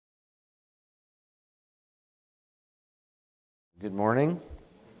Good morning.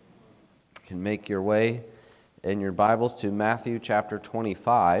 You can make your way in your Bibles to Matthew chapter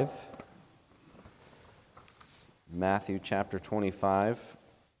 25. Matthew chapter 25.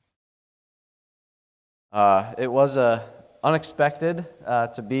 It was unexpected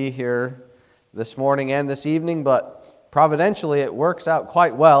to be here this morning and this evening, but providentially it works out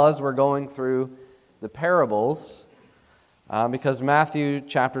quite well as we're going through the parables, because Matthew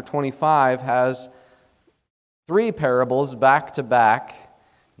chapter 25 has three parables back to back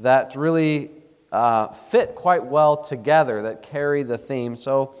that really fit quite well together, that carry the theme.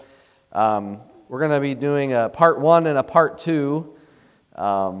 So we're going to be doing a part one and a part two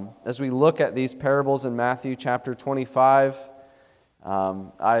as we look at these parables in Matthew chapter 25.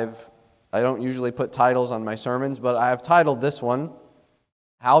 I don't usually put titles on my sermons, but I have titled this one,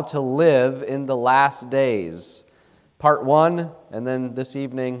 How to Live in the Last Days, part one, and then this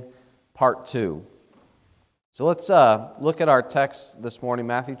evening, part two. So let's look at our text this morning,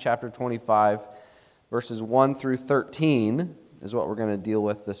 Matthew chapter 25, verses 1 through 13 is what we're going to deal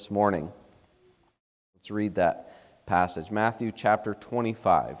with this morning. Let's read that passage. Matthew chapter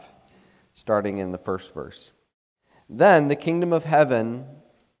 25, starting in the first verse. Then the kingdom of heaven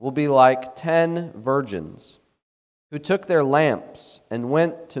will be like 10 virgins who took their lamps and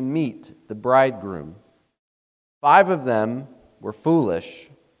went to meet the bridegroom. 5 of them were foolish,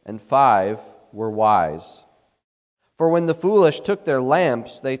 and 5 were wise. For when the foolish took their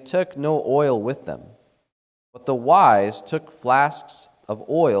lamps, they took no oil with them. But the wise took flasks of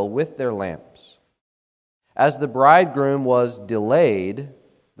oil with their lamps. As the bridegroom was delayed,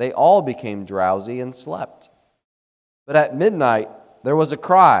 they all became drowsy and slept. But at midnight there was a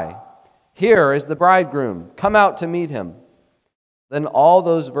cry, "Here is the bridegroom, come out to meet him." Then all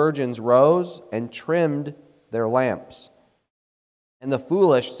those virgins rose and trimmed their lamps. And the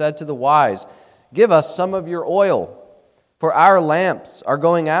foolish said to the wise, "Give us some of your oil, for our lamps are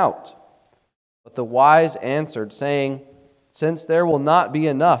going out." But the wise answered, saying, "Since there will not be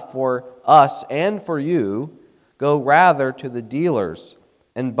enough for us and for you, go rather to the dealers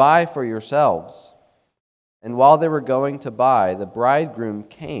and buy for yourselves." And while they were going to buy, the bridegroom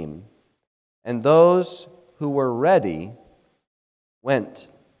came, and those who were ready went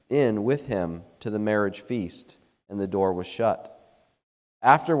in with him to the marriage feast, and the door was shut.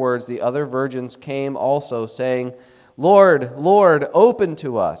 Afterwards the other virgins came also, saying, "Lord, Lord, open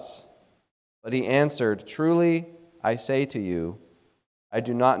to us." But he answered, "Truly, I say to you, I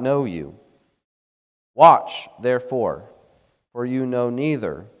do not know you. Watch, therefore, for you know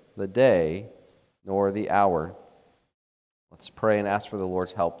neither the day nor the hour." Let's pray and ask for the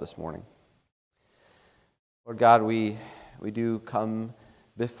Lord's help this morning. Lord God, we do come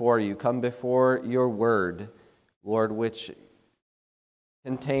before you, come before your word, Lord, which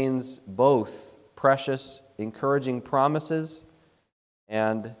contains both precious, encouraging promises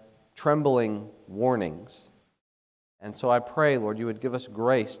and trembling warnings. And so I pray, Lord, you would give us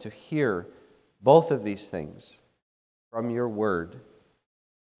grace to hear both of these things from your word.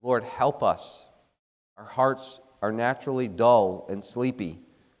 Lord, help us. Our hearts are naturally dull and sleepy.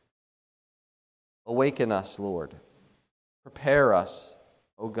 Awaken us, Lord. Prepare us,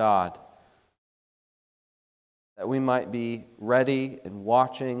 O God, that we might be ready and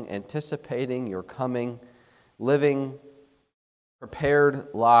watching, anticipating your coming, living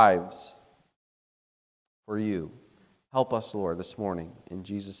prepared lives for you. Help us, Lord, this morning, in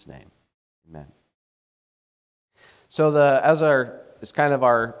Jesus' name. Amen. So it's kind of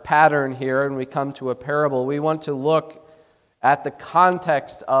our pattern here, and we come to a parable. We want to look at the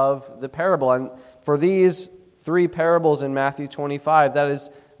context of the parable. And for these three parables in Matthew 25, that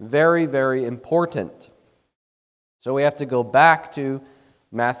is very, very important. So we have to go back to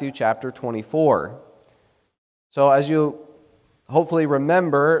Matthew chapter 24. So as you hopefully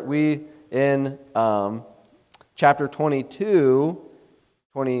remember, we in chapter 22,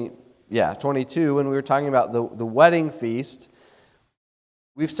 when we were talking about the wedding feast,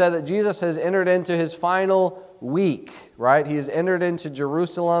 we've said that Jesus has entered into his final week, right? He has entered into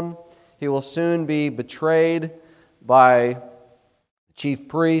Jerusalem. He will soon be betrayed by the chief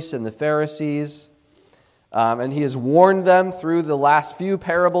priests and the Pharisees. And he has warned them through the last few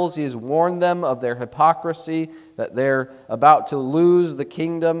parables. He has warned them of their hypocrisy, that they're about to lose the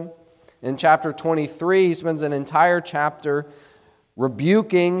kingdom. In chapter 23, he spends an entire chapter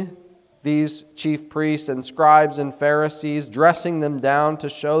rebuking these chief priests and scribes and Pharisees, dressing them down to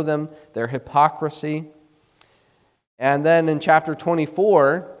show them their hypocrisy. And then in chapter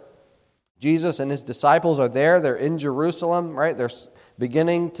 24, Jesus and his disciples are there. They're in Jerusalem, right? They're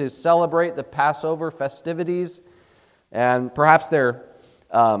beginning to celebrate the Passover festivities. And perhaps they're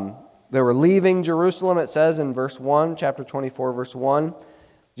They were leaving Jerusalem, it says in verse 1, chapter 24, verse 1.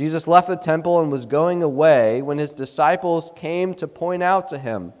 Jesus left the temple and was going away when his disciples came to point out to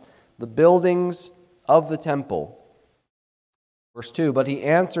him the buildings of the temple. Verse 2, but he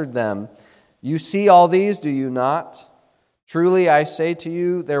answered them, "You see all these, do you not? Truly I say to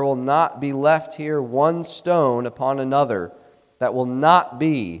you, there will not be left here one stone upon another that will not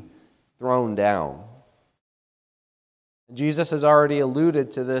be thrown down." Jesus has already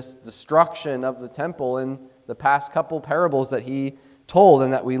alluded to this destruction of the temple in the past couple parables that he told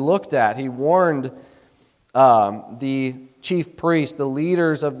and that we looked at. He warned the chief priests, the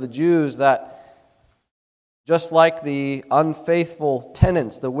leaders of the Jews, that just like the unfaithful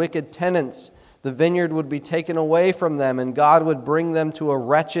tenants, the wicked tenants, the vineyard would be taken away from them and God would bring them to a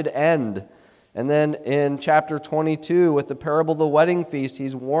wretched end. And then in chapter 22, with the parable of the wedding feast,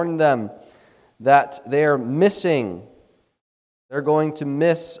 he's warned them that they're going to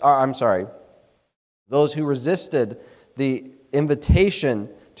miss, those who resisted the invitation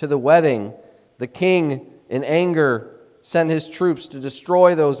to the wedding. The king, in anger, sent his troops to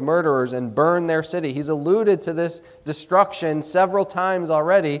destroy those murderers and burn their city. He's alluded to this destruction several times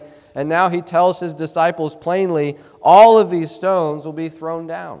already, and now he tells his disciples plainly, all of these stones will be thrown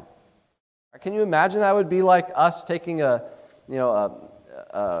down. Can you imagine that would be like us taking a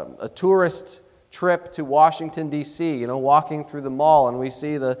tourist trip to Washington, D.C., walking through the mall, and we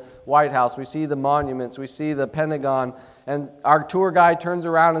see the White House, we see the monuments, we see the Pentagon, and our tour guide turns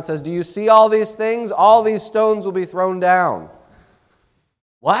around and says, "Do you see all these things? All these stones will be thrown down."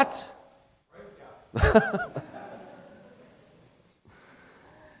 What?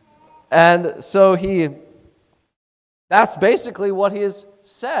 And so that's basically what he has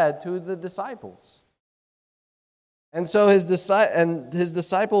said to the disciples. And so his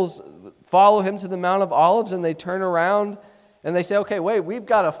disciples follow him to the Mount of Olives, and they turn around and they say, okay, wait, we've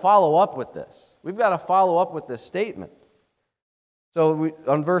got to follow up with this. We've got to follow up with this statement. So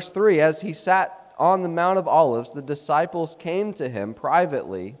on verse 3, as he sat on the Mount of Olives, the disciples came to him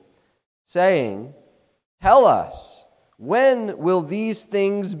privately, saying, "Tell us, when will these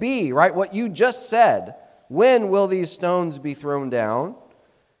things be?" Right? What you just said. When will these stones be thrown down?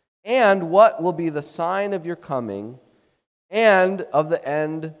 And what will be the sign of your coming and of the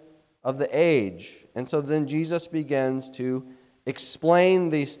end of the age? And so then Jesus begins to explain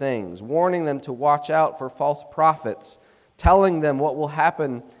these things, warning them to watch out for false prophets, telling them what will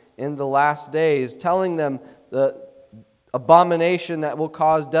happen in the last days, telling them the abomination that will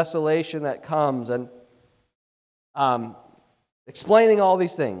cause desolation that comes, and explaining all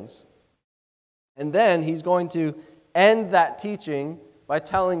these things. And then he's going to end that teaching by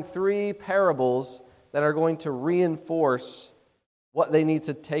telling 3 parables that are going to reinforce what they need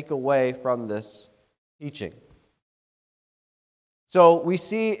to take away from this teaching. So we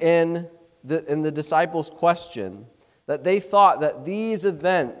see in the disciples' question that they thought that these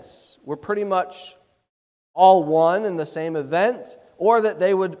events were pretty much all one in the same event, or that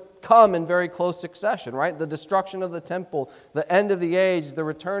they would come in very close succession, right? The destruction of the temple, the end of the age, the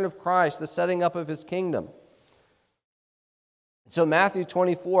return of Christ, the setting up of his kingdom. So Matthew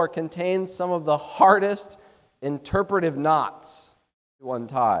 24 contains some of the hardest interpretive knots to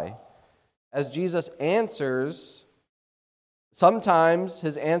untie. As Jesus answers, sometimes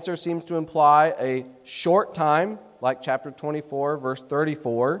his answer seems to imply a short time, like chapter 24, verse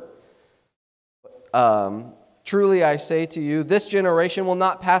 34. Truly I say to you, this generation will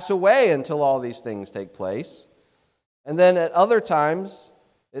not pass away until all these things take place. And then at other times,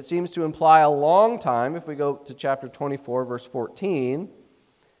 it seems to imply a long time. If we go to chapter 24, verse 14,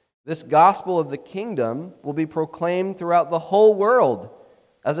 this gospel of the kingdom will be proclaimed throughout the whole world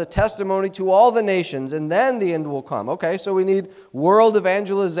as a testimony to all the nations, and then the end will come. Okay, so we need world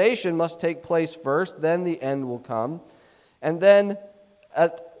evangelization must take place first, then the end will come. And then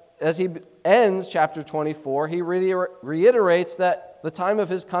as he ends chapter 24, he reiterates that the time of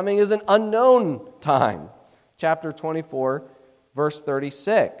his coming is an unknown time. Chapter 24, verse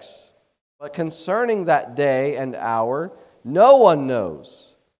 36. But concerning that day and hour, no one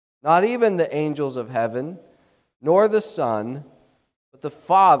knows, not even the angels of heaven, nor the Son, but the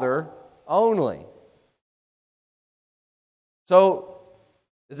Father only. So,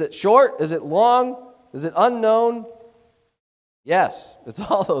 is it short? Is it long? Is it unknown? Yes, it's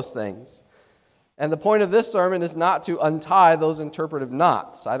all those things. And the point of this sermon is not to untie those interpretive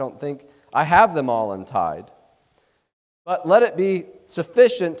knots. I don't think I have them all untied. But let it be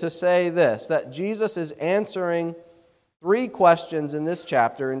sufficient to say this, that Jesus is answering 3 questions in this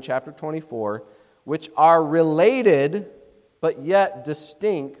chapter, in chapter 24, which are related but yet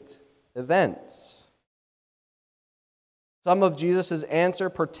distinct events. Some of Jesus' answer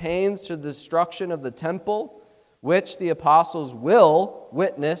pertains to the destruction of the temple, which the apostles will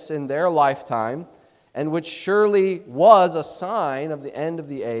witness in their lifetime, and which surely was a sign of the end of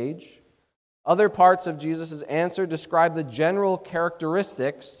the age. Other parts of Jesus' answer describe the general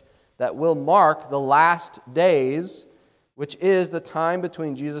characteristics that will mark the last days, which is the time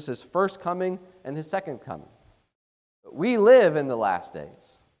between Jesus' first coming and his second coming. But we live in the last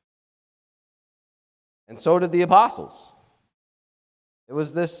days. And so did the apostles. It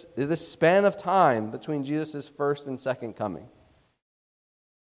was this span of time between Jesus' first and second coming.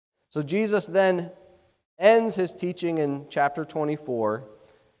 So Jesus then ends his teaching in chapter 24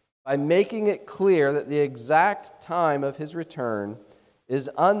 by making it clear that the exact time of his return is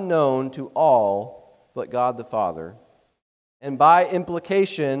unknown to all but God the Father. And by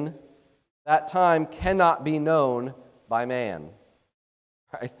implication, that time cannot be known by man.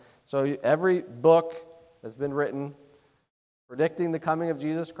 Right? So every book that's been written predicting the coming of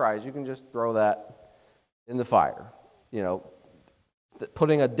Jesus Christ, you can just throw that in the fire. You know,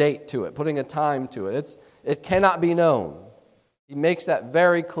 putting a date to it, putting a time to it. It cannot be known. He makes that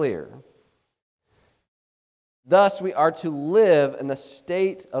very clear. Thus, we are to live in a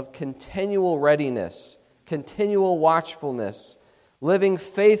state of continual readiness, continual watchfulness, living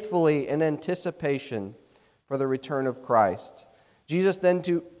faithfully in anticipation for the return of Christ. Jesus then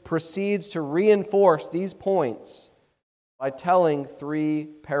proceeds to reinforce these points by telling 3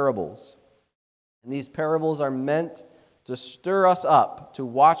 parables. And these parables are meant to stir us up to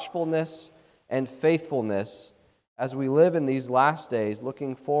watchfulness and faithfulness as we live in these last days,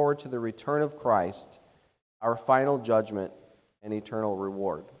 looking forward to the return of Christ, our final judgment and eternal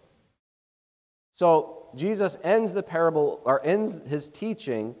reward. So Jesus ends his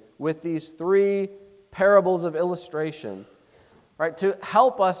teaching with these 3 parables of illustration, right, to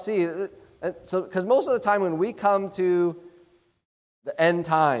help us see. So, because most of the time when we come to the end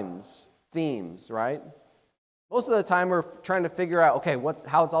times themes, right? Most of the time we're trying to figure out, okay,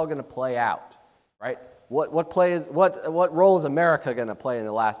 how it's all going to play out, right? What role is America going to play in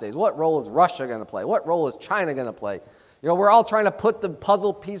the last days? What role is Russia going to play? What role is China going to play? You know, we're all trying to put the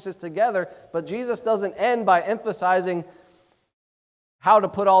puzzle pieces together, but Jesus doesn't end by emphasizing how to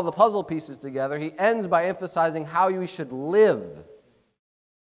put all the puzzle pieces together. He ends by emphasizing how we should live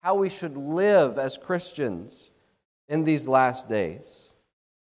as Christians in these last days.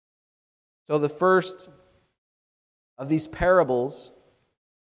 So the first of these parables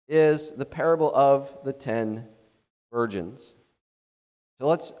is the parable of the 10 virgins. So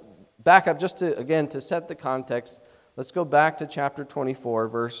let's back up just to set the context. Let's go back to chapter 24,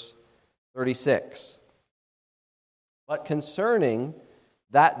 verse 36. But concerning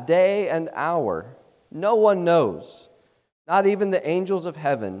that day and hour, no one knows, not even the angels of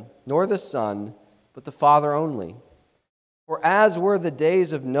heaven, nor the Son, but the Father only. For as were the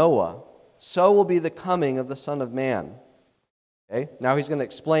days of Noah, so will be the coming of the Son of Man. Okay? Now he's going to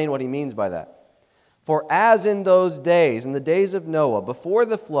explain what he means by that. For as in those days, in the days of Noah, before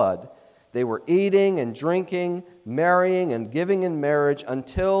the flood, they were eating and drinking, marrying and giving in marriage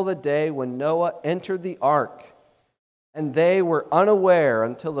until the day when Noah entered the ark. And they were unaware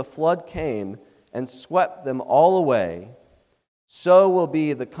until the flood came and swept them all away. So will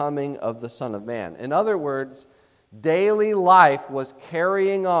be the coming of the Son of Man. In other words, daily life was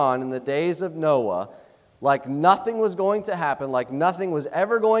carrying on in the days of Noah like nothing was going to happen, like nothing was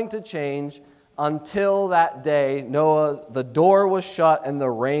ever going to change until that day Noah, the door was shut and the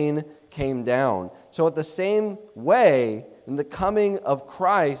rain came down. So at the same way, in the coming of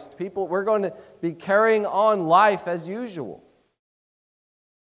Christ, we're going to be carrying on life as usual.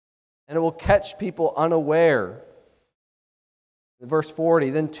 And it will catch people unaware. In verse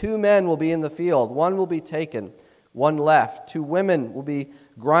 40, then 2 men will be in the field, one will be taken, one left. 2 women will be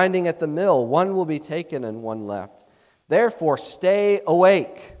grinding at the mill, one will be taken and one left. Therefore, stay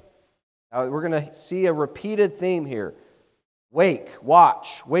awake. Now, we're going to see a repeated theme here. Wake,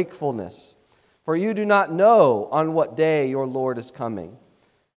 watch, wakefulness. For you do not know on what day your Lord is coming.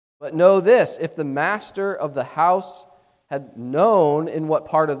 But know this, if the master of the house had known in what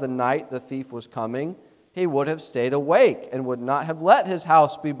part of the night the thief was coming, he would have stayed awake and would not have let his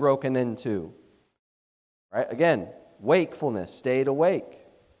house be broken into. Right? Again, wakefulness, stayed awake.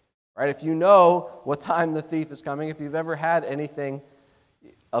 Right? If you know what time the thief is coming, if you've ever had anything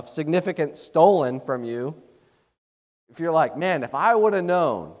of significance stolen from you, if you're like, man, if I would have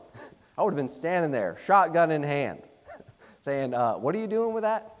known, I would have been standing there, shotgun in hand, saying, what are you doing with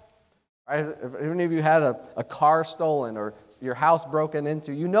that? Right? If any of you had a car stolen or your house broken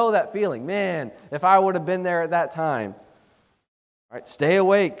into, you know that feeling. Man, if I would have been there at that time. Right? Stay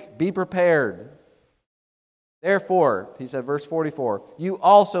awake, be prepared. Therefore, he said, verse 44, you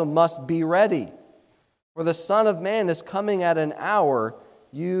also must be ready, for the Son of Man is coming at an hour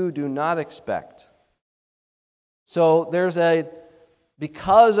you do not expect. So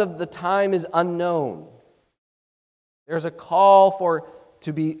because of the time is unknown, there's a call for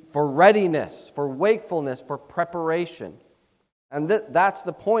readiness, for wakefulness, for preparation. And that's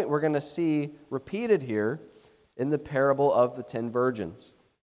the point we're going to see repeated here in the parable of the 10 virgins.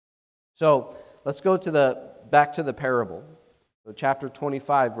 So let's go back to the parable. So chapter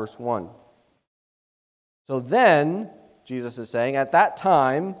 25, verse 1. So then, Jesus is saying, at that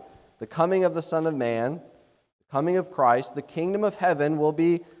time, the coming of the Son of Man, the coming of Christ, the kingdom of heaven will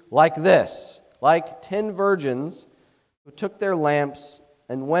be like this, like 10 virgins who took their lamps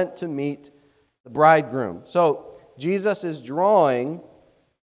and went to meet the bridegroom. So Jesus is drawing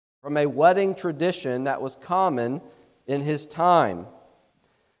from a wedding tradition that was common in his time.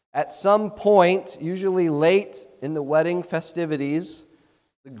 At some point, usually late in the wedding festivities,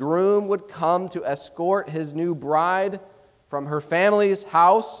 the groom would come to escort his new bride from her family's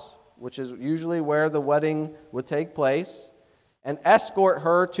house, which is usually where the wedding would take place, and escort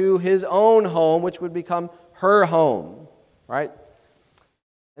her to his own home, which would become her home, right?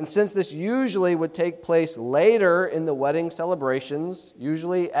 And since this usually would take place later in the wedding celebrations,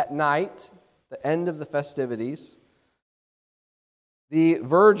 usually at night, the end of the festivities, these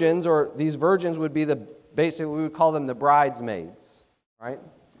virgins would be basically we would call them the bridesmaids, right?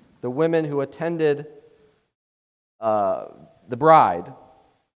 The women who attended the bride.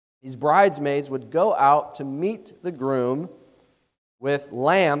 These bridesmaids would go out to meet the groom with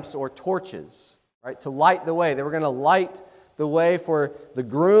lamps or torches, right, to light the way. They were going to light the way for the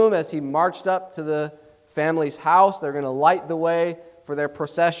groom as he marched up to the family's house. They're going to light the way for their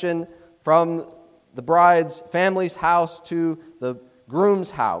procession from the bride's family's house to the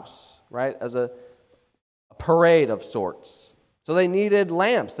groom's house, right, as a parade of sorts. So they needed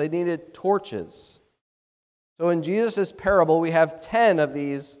lamps, they needed torches. So in Jesus' parable, we have 10 of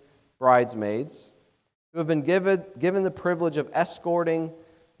these bridesmaids who have been given the privilege of escorting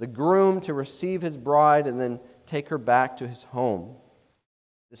the groom to receive his bride and then take her back to his home.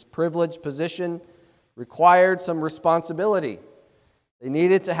 This privileged position required some responsibility. They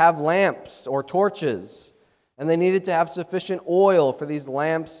needed to have lamps or torches, and they needed to have sufficient oil for these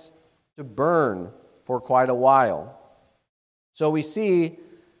lamps to burn for quite a while. So we see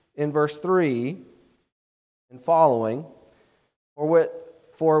in verse 3 and following,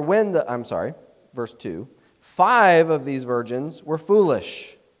 verse 2, 5 of these virgins were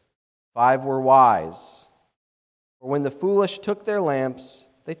foolish, 5 were wise. For when the foolish took their lamps,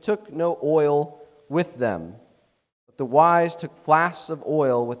 they took no oil with them, but the wise took flasks of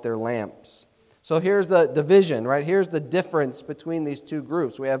oil with their lamps. So here's the division, right? Here's the difference between these two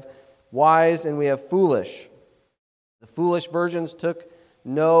groups. We have wise and we have foolish. The foolish virgins took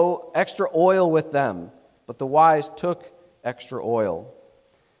no extra oil with them, but the wise took extra oil.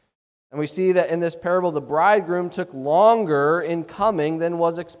 And we see that in this parable, the bridegroom took longer in coming than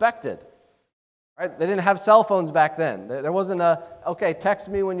was expected. Right? They didn't have cell phones back then. There wasn't text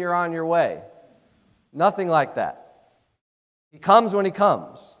me when you're on your way. Nothing like that. He comes when he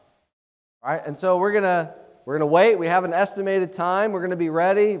comes. Right? And so we're gonna wait. We have an estimated time. We're going to be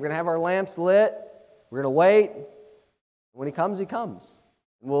ready. We're going to have our lamps lit. We're going to wait. When he comes, he comes.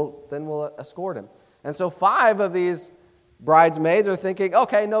 And we'll escort him. And so 5 of these bridesmaids are thinking,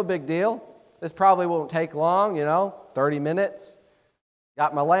 okay, no big deal. This probably won't take long, 30 minutes.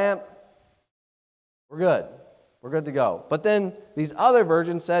 Got my lamp. We're good. We're good to go. But then these other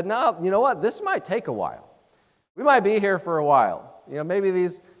virgins said, no, you know what? This might take a while. We might be here for a while. Maybe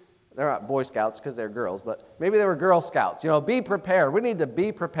they're not Boy Scouts because they're girls, but maybe they were Girl Scouts. Be prepared. We need to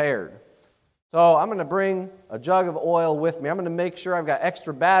be prepared. So I'm going to bring a jug of oil with me. I'm going to make sure I've got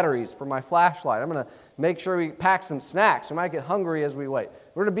extra batteries for my flashlight. I'm going to make sure we pack some snacks. We might get hungry as we wait.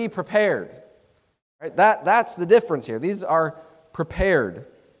 We're going to be prepared. Right? That's the difference here. These are prepared,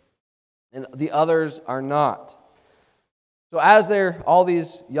 and the others are not. So as all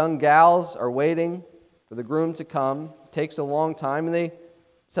these young gals are waiting for the groom to come, it takes a long time, and it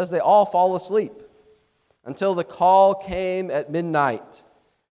says they all fall asleep until the call came at midnight.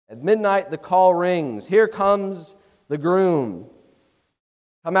 At midnight, the call rings. Here comes the groom.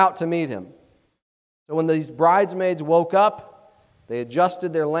 Come out to meet him. So when these bridesmaids woke up, they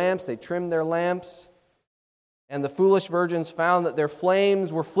adjusted their lamps, they trimmed their lamps, and the foolish virgins found that their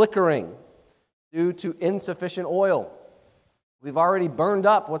flames were flickering due to insufficient oil. We've already burned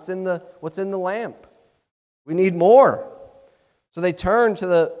up what's in the lamp. We need more. So they turned to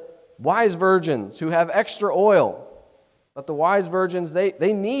the wise virgins who have extra oil. But the wise virgins,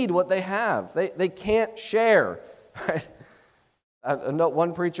 they need what they have. They can't share. Right? I know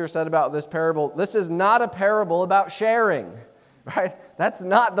one preacher said about this parable, this is not a parable about sharing. Right? That's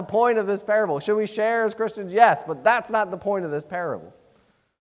not the point of this parable. Should we share as Christians? Yes, but that's not the point of this parable.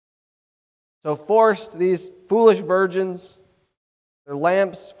 So forced, these foolish virgins, their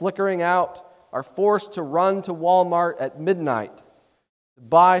lamps flickering out, are forced to run to Walmart at midnight to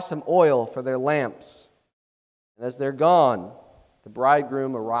buy some oil for their lamps. And as they're gone, the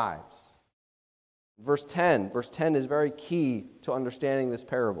bridegroom arrives. Verse 10 is very key to understanding this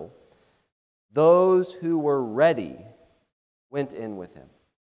parable. Those who were ready went in with him.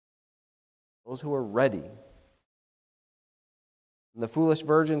 Those who were ready. When the foolish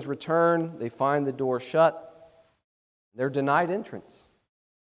virgins return, they find the door shut. They're denied entrance.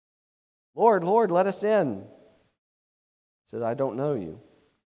 Lord, Lord, let us in. He says, I don't know you.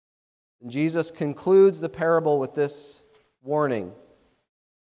 And Jesus concludes the parable with this warning.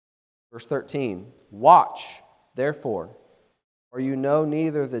 Verse 13, watch, therefore, for you know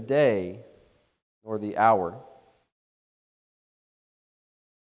neither the day nor the hour.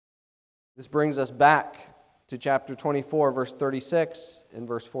 This brings us back to chapter 24, verse 36 and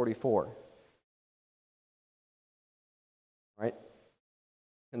verse 44. Right?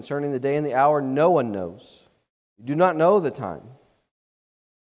 Concerning the day and the hour, no one knows. You do not know the time.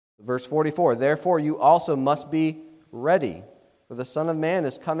 Verse 44, therefore you also must be ready, for the Son of Man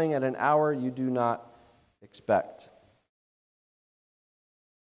is coming at an hour you do not expect.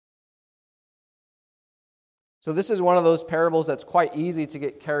 So this is one of those parables that's quite easy to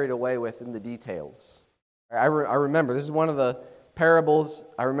get carried away with in the details. I remember, this is one of the parables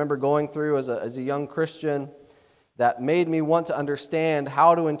I remember going through as a young Christian that made me want to understand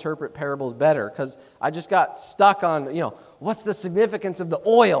how to interpret parables better, because I just got stuck on, what's the significance of the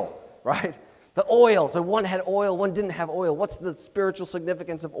oil, right? The oil. So one had oil, one didn't have oil. What's the spiritual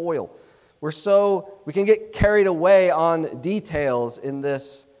significance of oil? We can get carried away on details in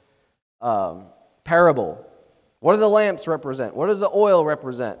this parable. What do the lamps represent? What does the oil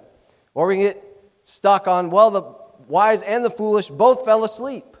represent? Or we can get stuck on, the wise and the foolish both fell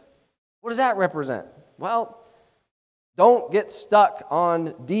asleep. What does that represent? Well, don't get stuck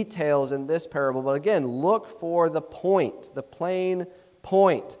on details in this parable, but again, look for the point, the plain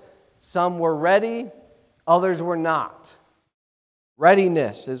point. Some were ready, others were not.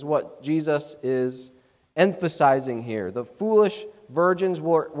 Readiness is what Jesus is emphasizing here. The foolish virgins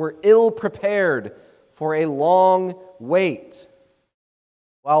were ill-prepared for a long wait.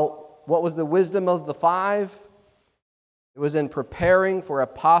 Well, what was the wisdom of the five? It was in preparing for a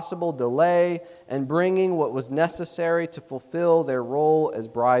possible delay and bringing what was necessary to fulfill their role as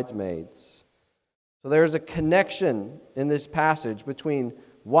bridesmaids. So there's a connection in this passage between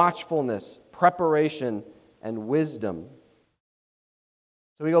watchfulness, preparation, and wisdom.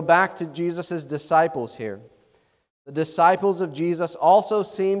 So we go back to Jesus' disciples here. The disciples of Jesus also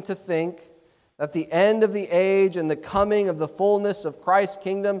seem to think that the end of the age and the coming of the fullness of Christ's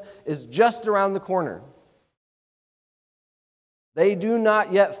kingdom is just around the corner. They do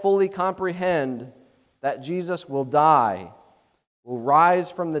not yet fully comprehend that Jesus will die, will rise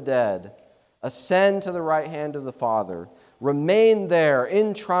from the dead, ascend to the right hand of the Father, remain there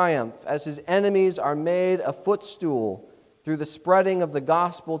in triumph as his enemies are made a footstool through the spreading of the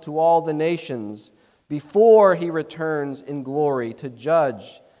gospel to all the nations before he returns in glory to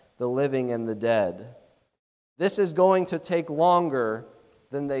judge the living and the dead. This is going to take longer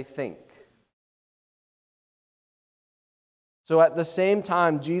than they think. So at the same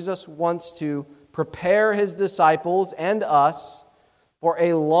time, Jesus wants to prepare his disciples and us for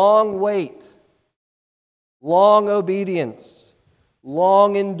a long wait, long obedience,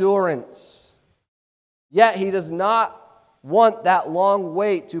 long endurance. Yet he does not want that long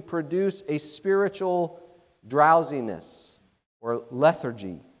wait to produce a spiritual drowsiness or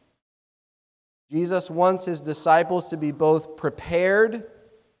lethargy. Jesus wants his disciples to be both prepared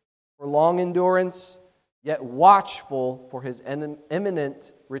for long endurance, yet watchful for his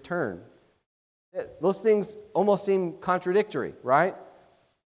imminent return. Those things almost seem contradictory, right?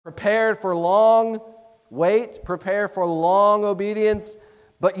 Prepared for long wait, prepare for long obedience,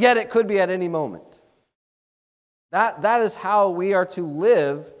 but yet it could be at any moment. That is how we are to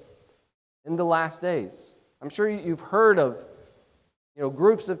live in the last days. I'm sure you've heard of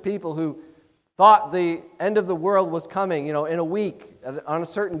groups of people who thought the end of the world was coming, in a week, on a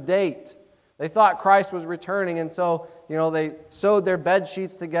certain date. They thought Christ was returning, and so, they sewed their bed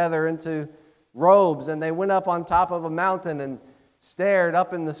sheets together into robes, and they went up on top of a mountain and stared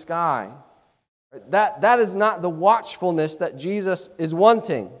up in the sky. That is not the watchfulness that Jesus is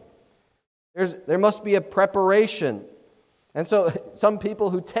wanting. There must be a preparation. And so some people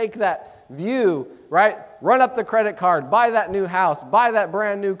who take that view, right, run up the credit card, buy that new house, buy that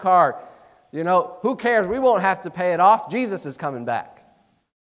brand new car. Who cares? We won't have to pay it off. Jesus is coming back.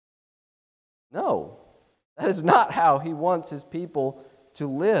 No, that is not how he wants his people to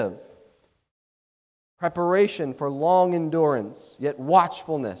live. Preparation for long endurance, yet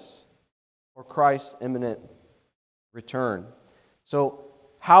watchfulness for Christ's imminent return. So,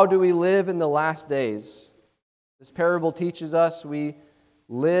 how do we live in the last days? This parable teaches us we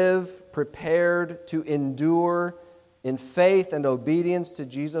live prepared to endure in faith and obedience to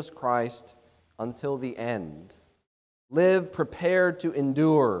Jesus Christ until the end. Live prepared to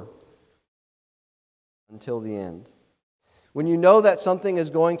endure until the end. When you know that something is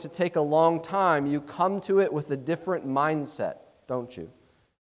going to take a long time, you come to it with a different mindset, don't you?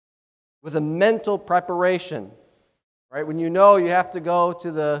 With a mental preparation, right? When you know you have to go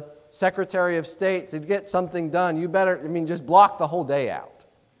to the Secretary of State to get something done, you better, just block the whole day out.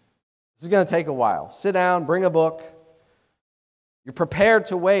 This is going to take a while. Sit down, bring a book. You're prepared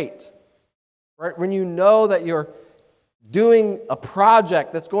to wait, right? When you know that you're doing a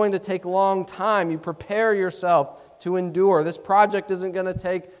project that's going to take a long time, you prepare yourself to endure. This project isn't going to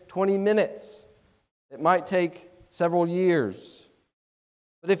take 20 minutes. It might take several years.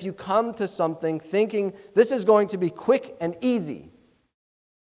 But if you come to something thinking this is going to be quick and easy,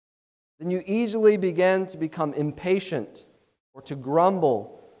 then you easily begin to become impatient or to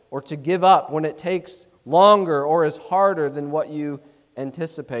grumble or to give up when it takes longer or is harder than what you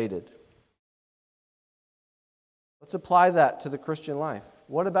anticipated. Let's apply that to the Christian life.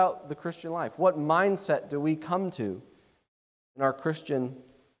 What about the Christian life? What mindset do we come to in our Christian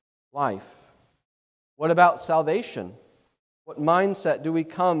life? What about salvation? What mindset do we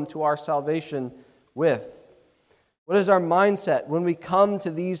come to our salvation with? What is our mindset when we come to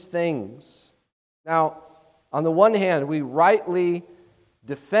these things? Now, on the one hand, we rightly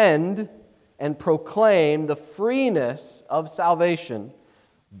defend and proclaim the freeness of salvation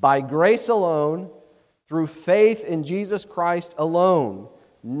by grace alone, through faith in Jesus Christ alone,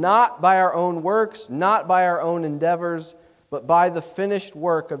 not by our own works, not by our own endeavors, but by the finished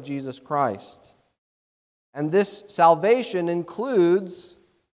work of Jesus Christ. And this salvation includes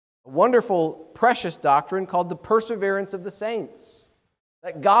a wonderful, precious doctrine called the perseverance of the saints.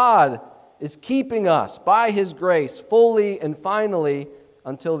 That God is keeping us by His grace fully and finally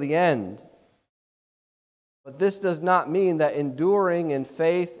until the end. But this does not mean that enduring in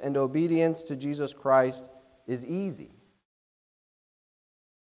faith and obedience to Jesus Christ is easy.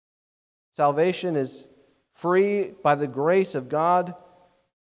 Salvation is free by the grace of God,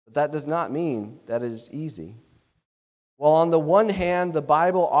 but that does not mean that it is easy. While on the one hand, the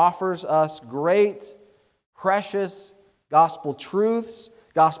Bible offers us great, precious gospel truths,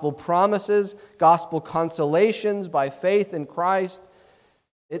 gospel promises, gospel consolations by faith in Christ,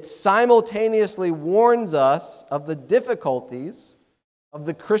 it simultaneously warns us of the difficulties of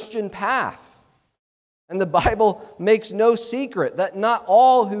the Christian path. And the Bible makes no secret that not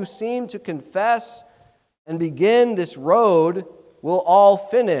all who seem to confess and begin this road will all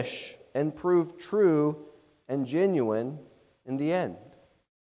finish and prove true and genuine in the end.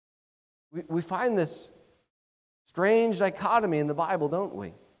 We find this strange dichotomy in the Bible, don't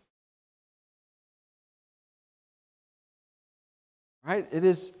we? Right? It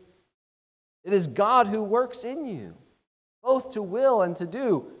is God who works in you, both to will and to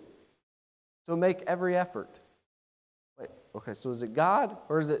do. So make every effort. Wait, okay, so is it God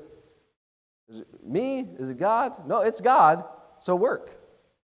or is it me? Is it God? No, it's God, so work.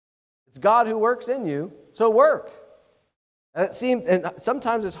 It's God who works in you, so work. And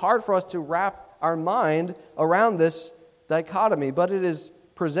sometimes it's hard for us to wrap our mind around this dichotomy, but it is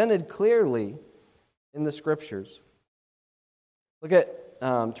presented clearly in the Scriptures. Look at,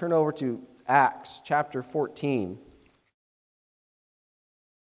 turn over to Acts chapter 14.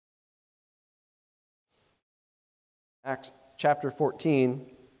 Acts chapter 14,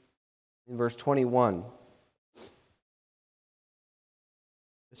 in verse 21.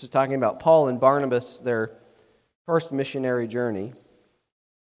 This is talking about Paul and Barnabas, their first missionary journey.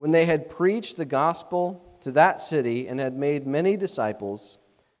 When they had preached the gospel to that city and had made many disciples,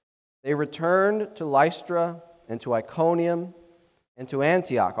 they returned to Lystra and to Iconium and to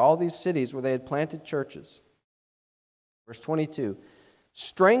Antioch, all these cities where they had planted churches. Verse 22,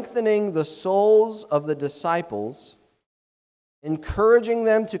 strengthening the souls of the disciples, encouraging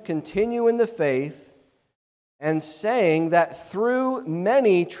them to continue in the faith, and saying that through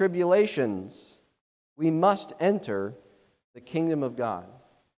many tribulations we must enter the kingdom of God.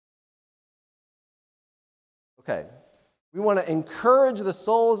 Okay, we want to encourage the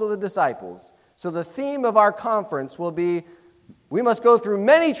souls of the disciples. So the theme of our conference will be We must go through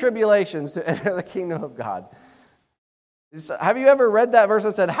many tribulations to enter the kingdom of God. Have you ever read that verse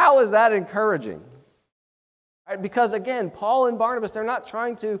and said, how is that encouraging? Right? Because again, Paul and Barnabas, they're not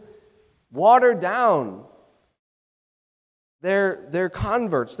trying to water down their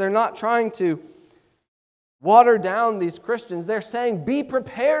converts. They're not trying to water down these Christians. They're saying, be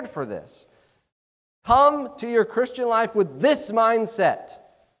prepared for this. Come to your Christian life with this mindset.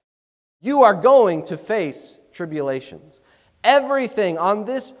 You are going to face tribulations. Everything on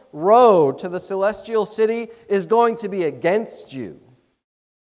this road to the celestial city is going to be against you.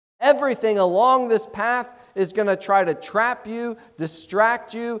 Everything along this path is going to try to trap you,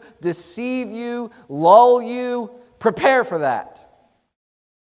 distract you, deceive you, lull you. Prepare for that.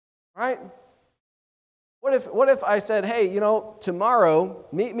 Right? What if I said, hey, tomorrow,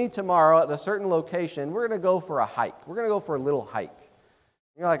 meet me tomorrow at a certain location. We're going to go for a hike. We're going to go for a little hike.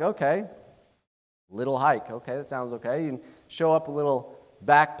 You're like, okay, little hike. Okay, that sounds okay. You can show up a little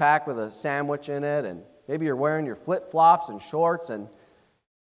backpack with a sandwich in it, and maybe you're wearing your flip-flops and shorts, and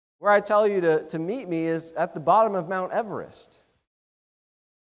where I tell you to meet me is at the bottom of Mount Everest.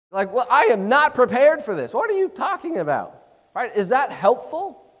 You're like, well, I am not prepared for this. What are you talking about? Right? Is that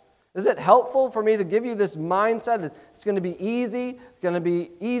helpful? Is it helpful for me to give you this mindset? It's going to be easy. It's going to be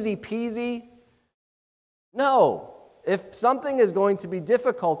easy peasy. No. If something is going to be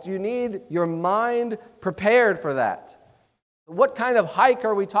difficult, you need your mind prepared for that. What kind of hike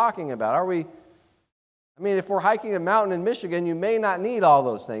are we talking about? If we're hiking a mountain in Michigan, you may not need all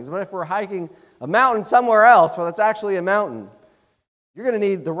those things. But if we're hiking a mountain somewhere else, well, it's actually a mountain, you're going to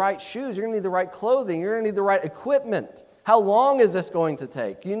need the right shoes. You're going to need the right clothing. You're going to need the right equipment. How long is this going to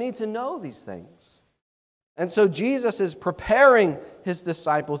take? You need to know these things. And so Jesus is preparing his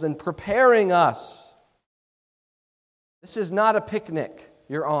disciples and preparing us. This is not a picnic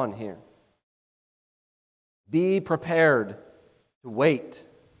you're on here. Be prepared to wait.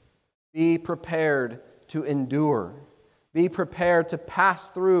 Be prepared to endure. Be prepared to pass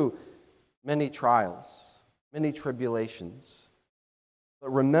through many trials, many tribulations. But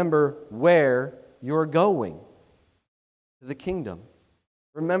remember where you're going. To the kingdom.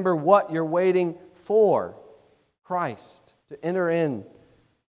 Remember what you're waiting for. Christ. To enter in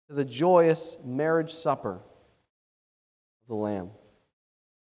to the joyous marriage supper of the Lamb.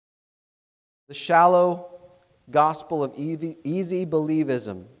 The shallow gospel of easy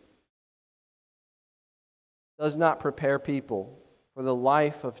believism does not prepare people for the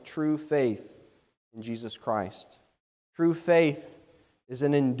life of true faith in Jesus Christ. True faith is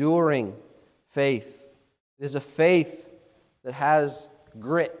an enduring faith. It is a faith that has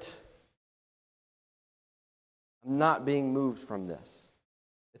grit. I'm not being moved from this.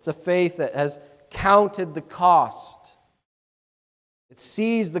 It's a faith that has counted the cost. It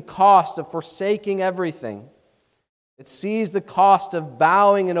sees the cost of forsaking everything. It sees the cost of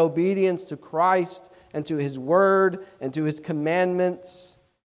bowing in obedience to Christ and to His Word and to His commandments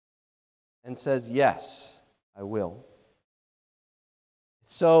and says, yes, I will.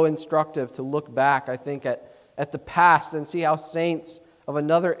 It's so instructive to look back, I think, at the past and see how saints of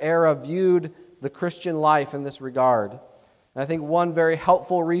another era viewed the Christian life in this regard. And I think one very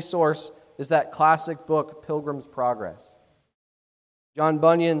helpful resource is that classic book, Pilgrim's Progress. John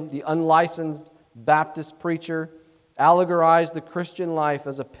Bunyan, the unlicensed Baptist preacher, allegorized the Christian life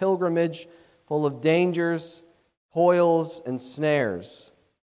as a pilgrimage full of dangers, toils, and snares.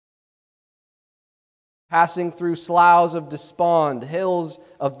 Passing through sloughs of despond, hills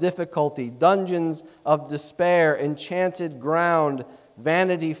of difficulty, dungeons of despair, enchanted ground,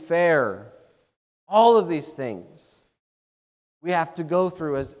 Vanity Fair. All of these things we have to go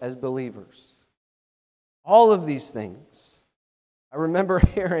through as believers. All of these things. I remember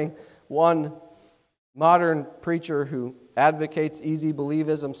hearing one modern preacher who advocates easy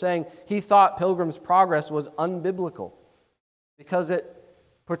believism saying he thought Pilgrim's Progress was unbiblical because it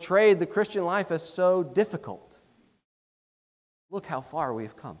portrayed the Christian life as so difficult. Look how far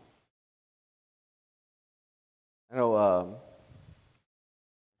we've come. I know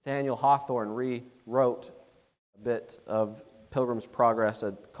Nathaniel Hawthorne rewrote a bit of Pilgrim's Progress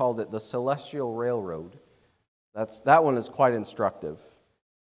and called it the Celestial Railroad. That one is quite instructive.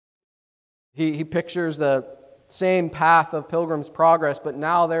 He pictures the same path of Pilgrim's Progress, but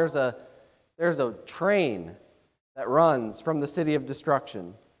now there's a train that runs from the city of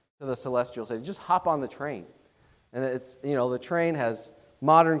destruction to the celestial city. Just hop on the train. And it's, the train has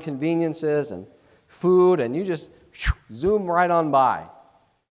modern conveniences and food, and you just zoom right on by.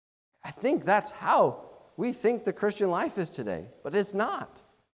 I think that's how we think the Christian life is today, but it's not.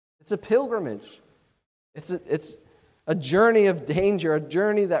 It's a pilgrimage. It's a journey of danger, a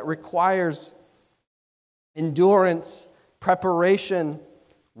journey that requires endurance preparation,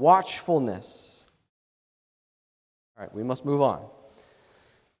 watchfulness. All right, we must move on.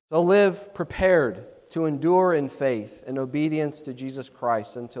 So live prepared to endure in faith and obedience to Jesus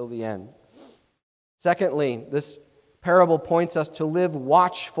Christ until the end. Secondly, this parable points us to live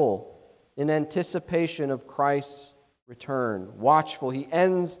watchful in anticipation of Christ's return. Watchful. He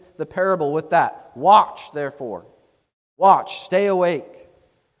ends the parable with that. Watch, therefore. Watch, stay awake.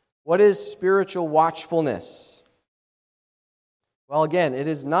 What is spiritual watchfulness? Well, again,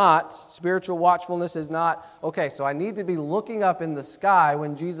 spiritual watchfulness is not, okay, so I need to be looking up in the sky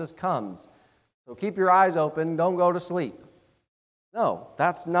when Jesus comes. So keep your eyes open, don't go to sleep. No,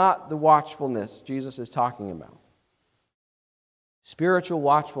 that's not the watchfulness Jesus is talking about. Spiritual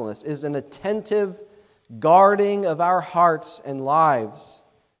watchfulness is an attentive guarding of our hearts and lives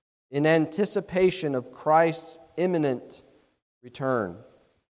in anticipation of Christ's imminent return.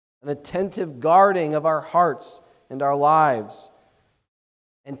 An attentive guarding of our hearts and our lives,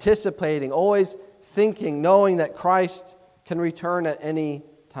 anticipating, always thinking, knowing that Christ can return at any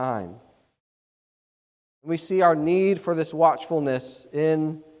time. We see our need for this watchfulness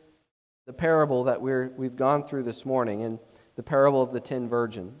in the parable that we've gone through this morning, in the parable of the 10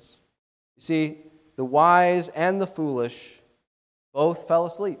 virgins. You see, the wise and the foolish both fell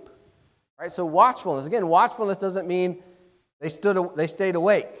asleep. Right? So watchfulness, again, watchfulness doesn't mean they stayed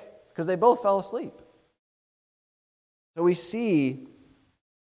awake, because they both fell asleep. So we see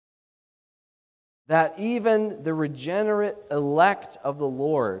that even the regenerate elect of the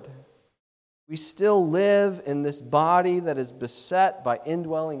Lord, we still live in this body that is beset by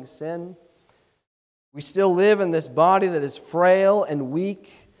indwelling sin. We still live in this body that is frail and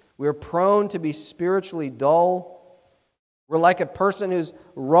weak. We are prone to be spiritually dull. We're like a person who's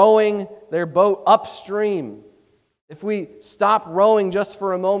rowing their boat upstream. If we stop rowing just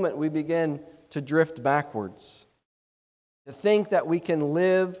for a moment, we begin to drift backwards. To think that we can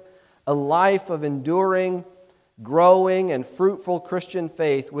live a life of enduring, growing, and fruitful Christian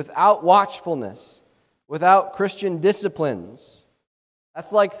faith without watchfulness, without Christian disciplines.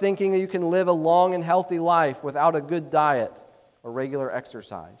 That's like thinking that you can live a long and healthy life without a good diet or regular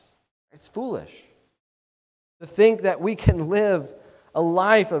exercise. It's foolish. To think that we can live a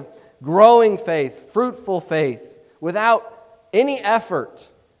life of growing faith, fruitful faith, without any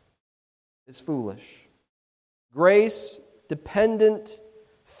effort is foolish. Grace-dependent,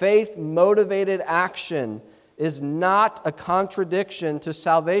 faith-motivated action is not a contradiction to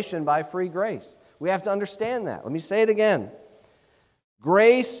salvation by free grace. We have to understand that. Let me say it again.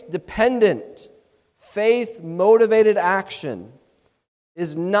 Grace-dependent, faith-motivated action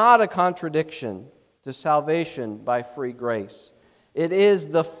is not a contradiction to salvation by free grace. It is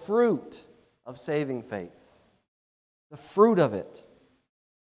the fruit of saving faith. The fruit of it.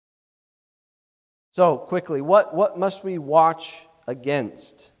 So, quickly, what must we watch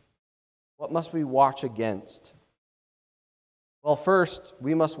against? What must we watch against? Well, first,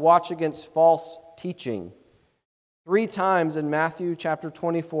 we must watch against false teaching. 3 times in Matthew chapter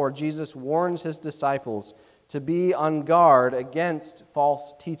 24, Jesus warns his disciples to be on guard against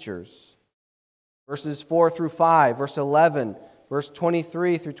false teachers. Verses 4 through 5, verse 11, verse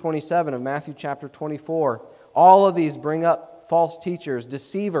 23 through 27 of Matthew chapter 24. All of these bring up false teachers,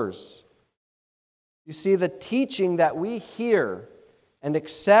 deceivers. You see, the teaching that we hear and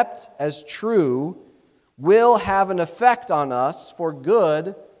accept as true will have an effect on us for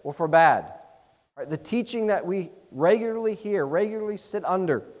good or for bad. Right? The teaching that we regularly hear, regularly sit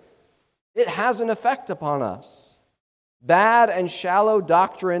under, it has an effect upon us. Bad and shallow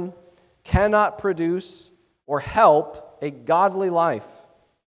doctrine cannot produce or help a godly life,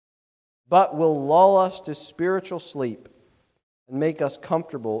 but will lull us to spiritual sleep and make us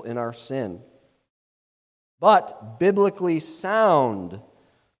comfortable in our sin. But biblically sound,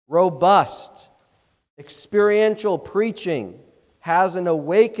 robust, experiential preaching has an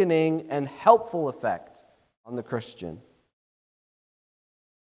awakening and helpful effect on the Christian.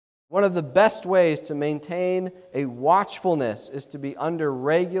 One of the best ways to maintain a watchfulness is to be under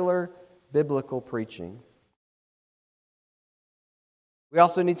regular biblical preaching. We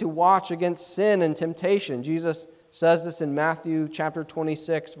also need to watch against sin and temptation. Jesus says this in Matthew chapter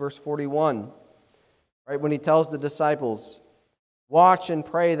 26, verse 41. Right, when he tells the disciples, watch and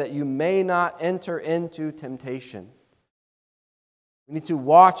pray that you may not enter into temptation. We need to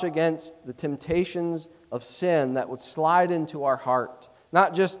watch against the temptations of sin that would slide into our heart.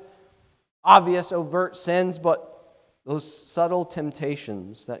 Not just obvious, overt sins, but those subtle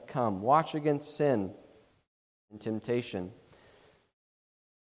temptations that come. Watch against sin and temptation.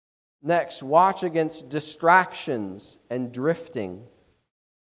 Next, watch against distractions and drifting.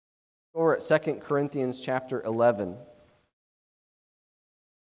 Over at 2 Corinthians chapter 11.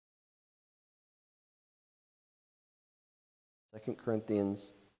 2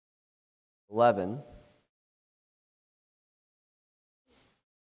 Corinthians 11.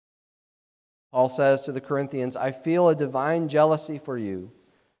 Paul says to the Corinthians, I feel a divine jealousy for you,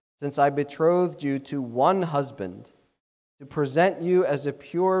 since I betrothed you to one husband, to present you as a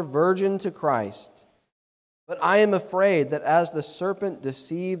pure virgin to Christ. But I am afraid that as the serpent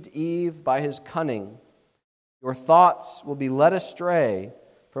deceived Eve by his cunning, your thoughts will be led astray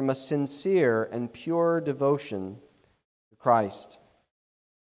from a sincere and pure devotion to Christ.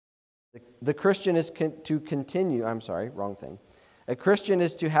 The Christian is to continue, A Christian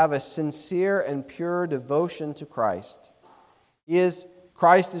is to have a sincere and pure devotion to Christ.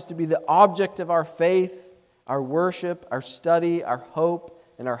 Christ is to be the object of our faith, our worship, our study, our hope,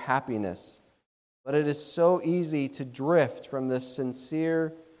 and our happiness. But it is so easy to drift from this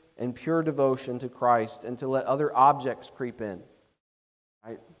sincere and pure devotion to Christ and to let other objects creep in.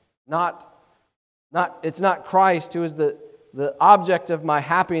 Right? It's not Christ who is the object of my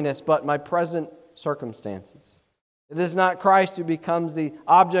happiness, but my present circumstances. It is not Christ who becomes the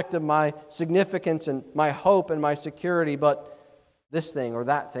object of my significance and my hope and my security, but this thing or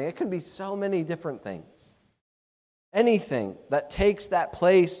that thing. It can be so many different things. Anything that takes that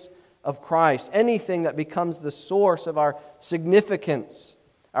place of Christ, anything that becomes the source of our significance,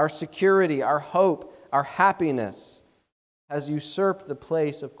 our security, our hope, our happiness, has usurped the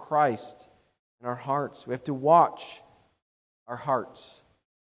place of Christ in our hearts. We have to watch our hearts.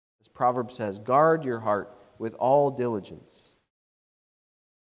 As Proverbs says, guard your heart with all diligence.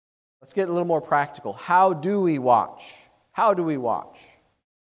 Let's get a little more practical. How do we watch? How do we watch?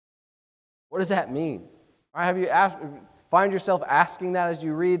 What does that mean? Have you find yourself asking that as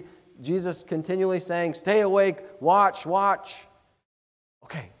you read Jesus continually saying, stay awake, watch, watch.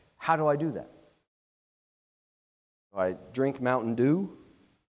 Okay, how do I do that? Do I drink Mountain Dew?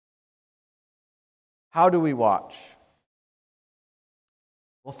 How do we watch?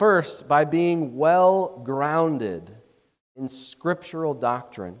 Well, first, by being well grounded in scriptural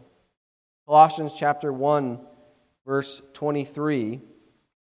doctrine. Colossians chapter 1, verse 23,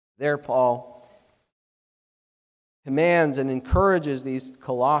 there Paul commands and encourages these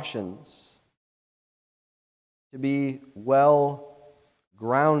Colossians to be well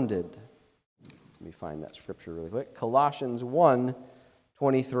grounded. Let me find that scripture really quick. Colossians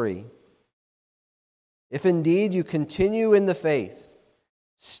 1:23. If indeed you continue in the faith,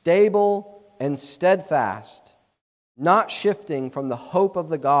 stable and steadfast, not shifting from the hope of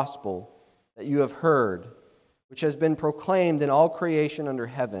the gospel that you have heard, which has been proclaimed in all creation under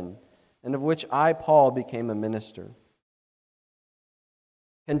heaven, and of which I, Paul, became a minister.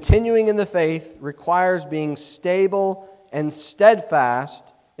 Continuing in the faith requires being stable and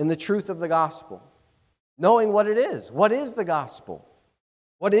steadfast in the truth of the gospel. Knowing what it is. What is the gospel?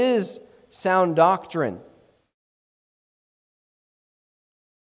 What is sound doctrine?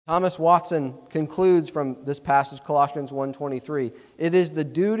 Thomas Watson concludes from this passage, Colossians 1:23, it is the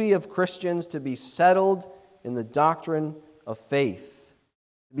duty of Christians to be settled in the doctrine of faith.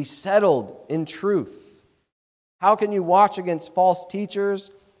 To be settled in truth. How can you watch against false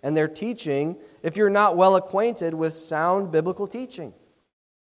teachers and their teaching if you're not well acquainted with sound biblical teaching?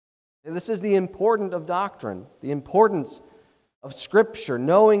 This is the importance of doctrine, the importance of Scripture,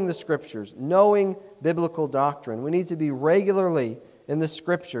 knowing the Scriptures, knowing biblical doctrine. We need to be regularly in the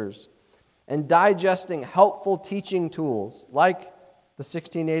Scriptures and digesting helpful teaching tools like the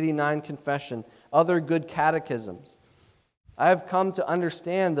 1689 Confession, other good catechisms. I have come to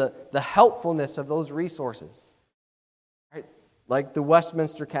understand the helpfulness of those resources, right? Like the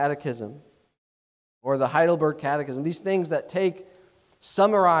Westminster Catechism or the Heidelberg Catechism. These things that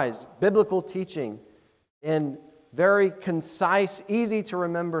summarize biblical teaching in very concise, easy to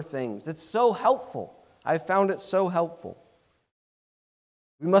remember things. It's so helpful. I found it so helpful.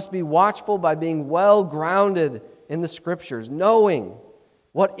 We must be watchful by being well grounded in the Scriptures, knowing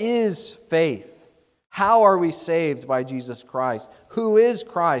what is faith. How are we saved by Jesus Christ? Who is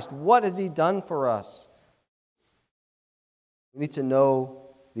Christ? What has He done for us? We need to know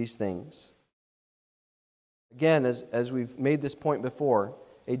these things. Again, as we've made this point before,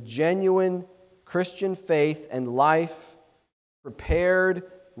 a genuine Christian faith and life,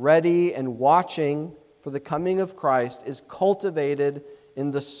 prepared, ready, and watching for the coming of Christ, is cultivated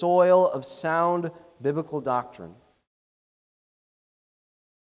in the soil of sound biblical doctrine.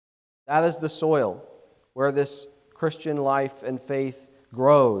 That is the soil where this Christian life and faith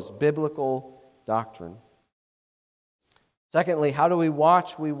grows, biblical doctrine. Secondly, how do we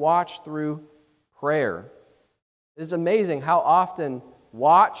watch? We watch through prayer. It is amazing how often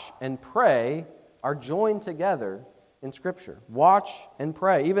watch and pray are joined together in Scripture. Watch and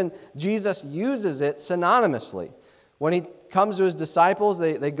pray. Even Jesus uses it synonymously when He comes to his disciples,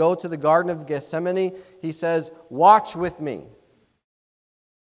 they go to the Garden of Gethsemane, he says, "Watch with me."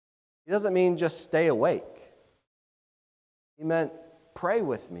 He doesn't mean just stay awake. He meant pray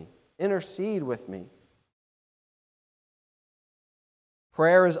with me, intercede with me.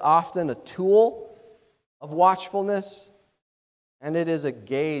 Prayer is often a tool of watchfulness, and it is a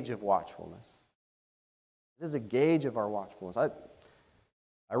gauge of watchfulness. It is a gauge of our watchfulness.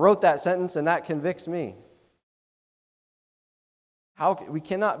 I wrote that sentence, and that convicts me. We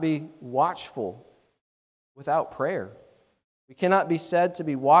cannot be watchful without prayer. We cannot be said to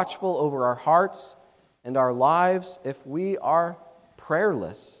be watchful over our hearts and our lives if we are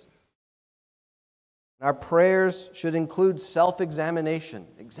prayerless. Our prayers should include self-examination,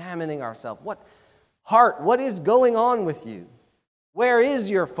 examining ourselves. What is going on with you? Where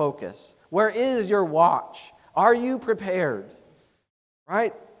is your focus? Where is your watch? Are you prepared?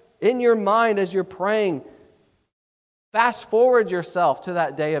 Right? In your mind as you're praying, fast forward yourself to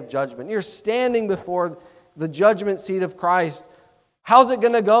that day of judgment. You're standing before the judgment seat of Christ. How's it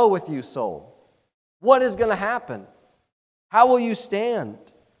going to go with you, soul? What is going to happen? How will you stand?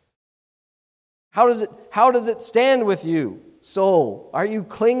 How does it stand with you, soul? Are you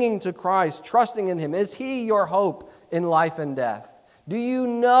clinging to Christ, trusting in Him? Is He your hope in life and death? Do you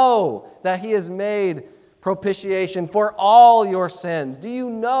know that He has made propitiation for all your sins? Do you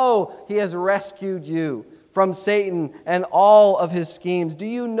know He has rescued you from Satan and all of his schemes? Do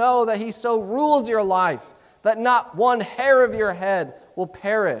you know that He so rules your life that not one hair of your head will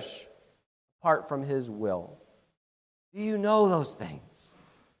perish apart from His will? Do you know those things?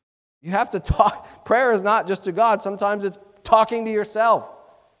 You have to talk. Prayer is not just to God. Sometimes it's talking to yourself.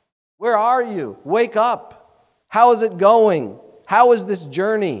 Where are you? Wake up. How is it going? How is this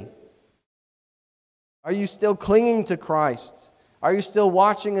journey? Are you still clinging to Christ? Are you still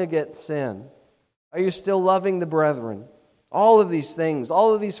watching against sin? Are you still loving the brethren? All of these things,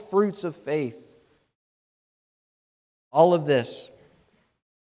 all of these fruits of faith, all of this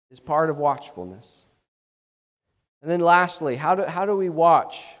is part of watchfulness. And then lastly, how do we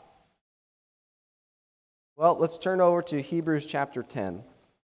watch? Well, let's turn over to Hebrews chapter 10.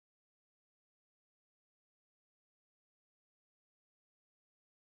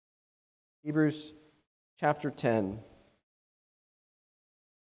 Hebrews chapter 10.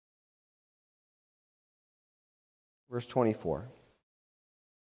 Verse 24.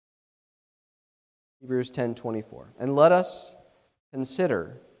 Hebrews 10:24. And let us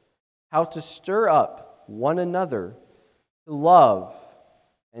consider how to stir up one another to love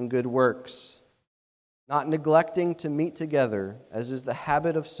and good works, not neglecting to meet together, as is the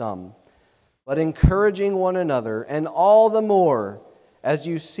habit of some, but encouraging one another, and all the more as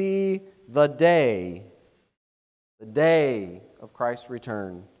you see the day of Christ's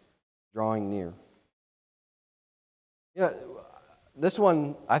return drawing near. This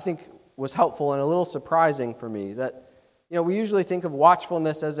one, I think, was helpful and a little surprising for me. That, we usually think of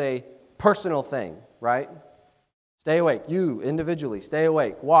watchfulness as a personal thing, right? Stay awake. You, individually, stay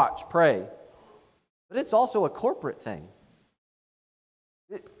awake. Watch, pray. But it's also a corporate thing.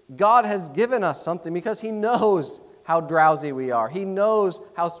 God has given us something because He knows how drowsy we are. He knows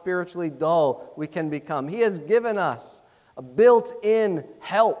how spiritually dull we can become. He has given us a built-in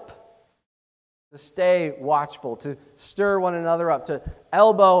help to stay watchful, to stir one another up, to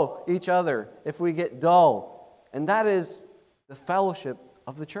elbow each other if we get dull. And that is the fellowship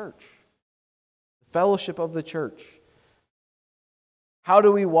of the church. The fellowship of the church. How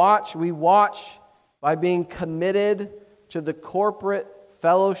do we watch? We watch by being committed to the corporate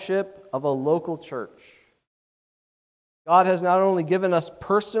fellowship of a local church. God has not only given us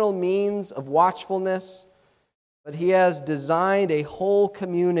personal means of watchfulness, but He has designed a whole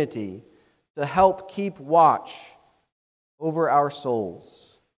community to help keep watch over our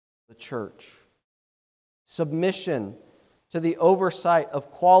souls, the church. Submission to the oversight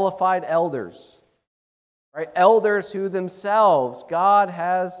of qualified elders, right? Elders who themselves God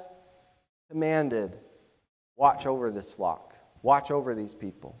has commanded, watch over this flock, watch over these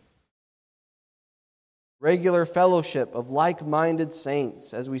people. Regular fellowship of like-minded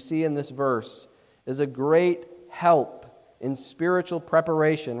saints, as we see in this verse, is a great help in spiritual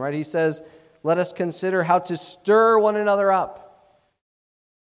preparation, right? He says, let us consider how to stir one another up,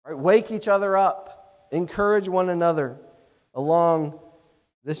 right? Wake each other up, encourage one another along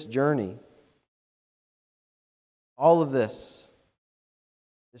this journey. All of this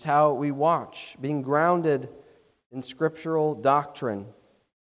is how we watch, being grounded in scriptural doctrine,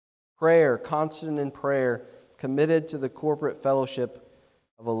 prayer, constant in prayer, committed to the corporate fellowship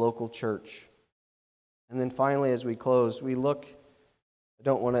of a local church. And then finally, as we close, I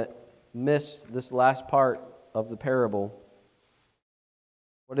don't want to miss this last part of the parable.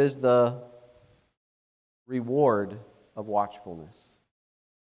 What is the reward of watchfulness?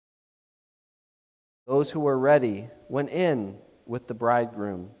 Those who were ready went in with the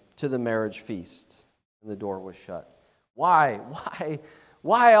bridegroom to the marriage feast, and the door was shut. Why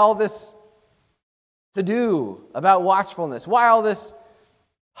all this to-do about watchfulness? Why all this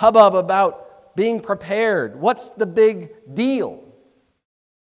hubbub about being prepared? What's the big deal?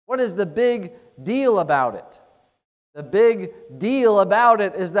 What is the big deal about it? The big deal about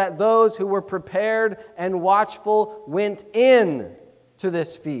it is that those who were prepared and watchful went in to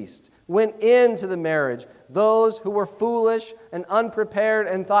this feast, went into the marriage. Those who were foolish and unprepared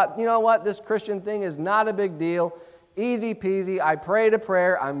and thought, you know what, this Christian thing is not a big deal, easy peasy, I prayed a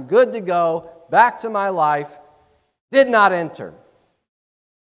prayer, I'm good to go, back to my life, did not enter.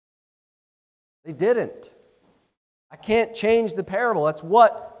 They didn't. I can't change the parable. That's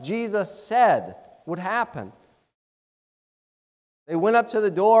what Jesus said would happen. They went up to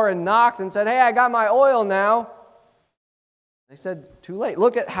the door and knocked and said, hey, I got my oil now. They said, too late.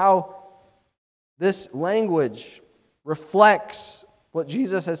 Look at how this language reflects what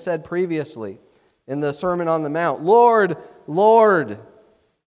Jesus has said previously in the Sermon on the Mount. Lord, Lord,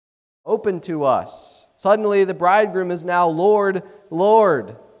 open to us. Suddenly the bridegroom is now Lord,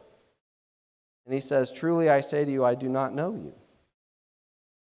 Lord. And he says, truly I say to you, I do not know you.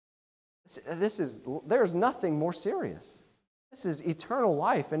 There's nothing more serious. This is eternal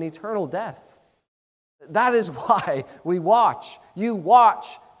life and eternal death. That is why we watch. You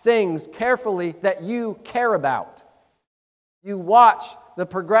watch things carefully that you care about. You watch the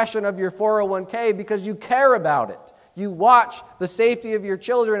progression of your 401k because you care about it. You watch the safety of your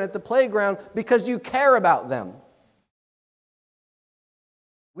children at the playground because you care about them.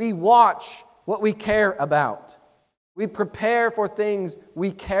 We watch what we care about. We prepare for things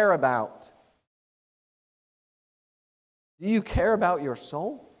we care about. Do you care about your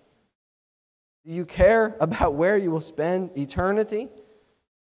soul? Do you care about where you will spend eternity?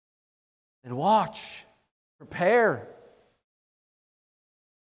 Then watch, prepare.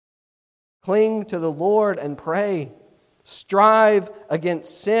 Cling to the Lord and pray. Strive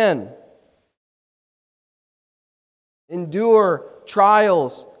against sin. Endure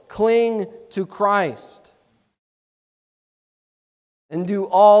trials. Cling to Christ. And do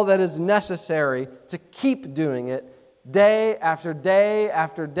all that is necessary to keep doing it day after day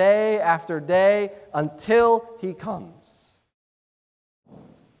after day after day until He comes.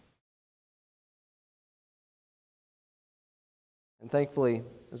 And thankfully,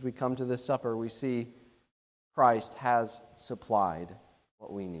 as we come to this supper, we see Christ has supplied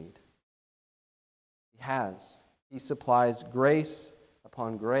what we need. He has. He supplies grace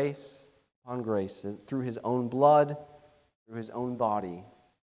upon grace upon grace through His own blood, through His own body.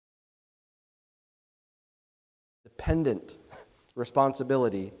 Dependent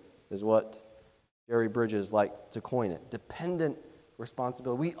responsibility is what Jerry Bridges liked to coin it. Dependent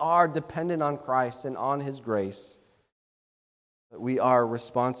responsibility. We are dependent on Christ and on His grace, but we are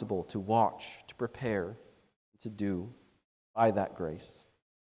responsible to watch, to prepare, to do by that grace.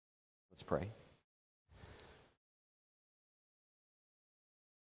 Let's pray.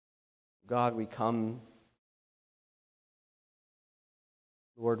 God, we come,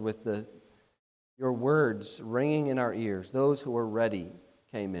 Lord, with Your words ringing in our ears. Those who were ready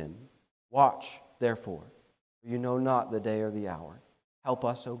came in. Watch, therefore, for you know not the day or the hour. Help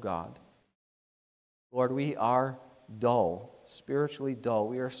us, O God. Lord, we are dull, spiritually dull.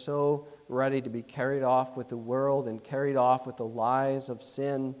 We are so ready to be carried off with the world and carried off with the lies of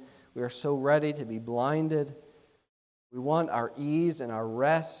sin. We are so ready to be blinded. We want our ease and our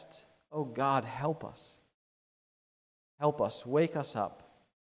rest. Oh God, help us. Help us. Wake us up,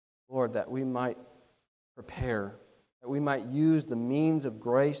 Lord, that we might prepare, that we might use the means of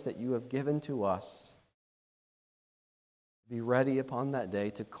grace that you have given to us. Be ready upon that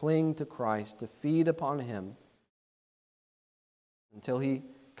day to cling to Christ, to feed upon Him until He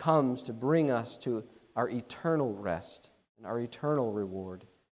comes to bring us to our eternal rest and our eternal reward.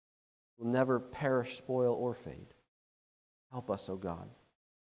 Will never perish, spoil, or fade. Help us, O God.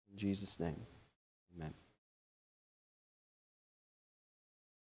 In Jesus' name, amen.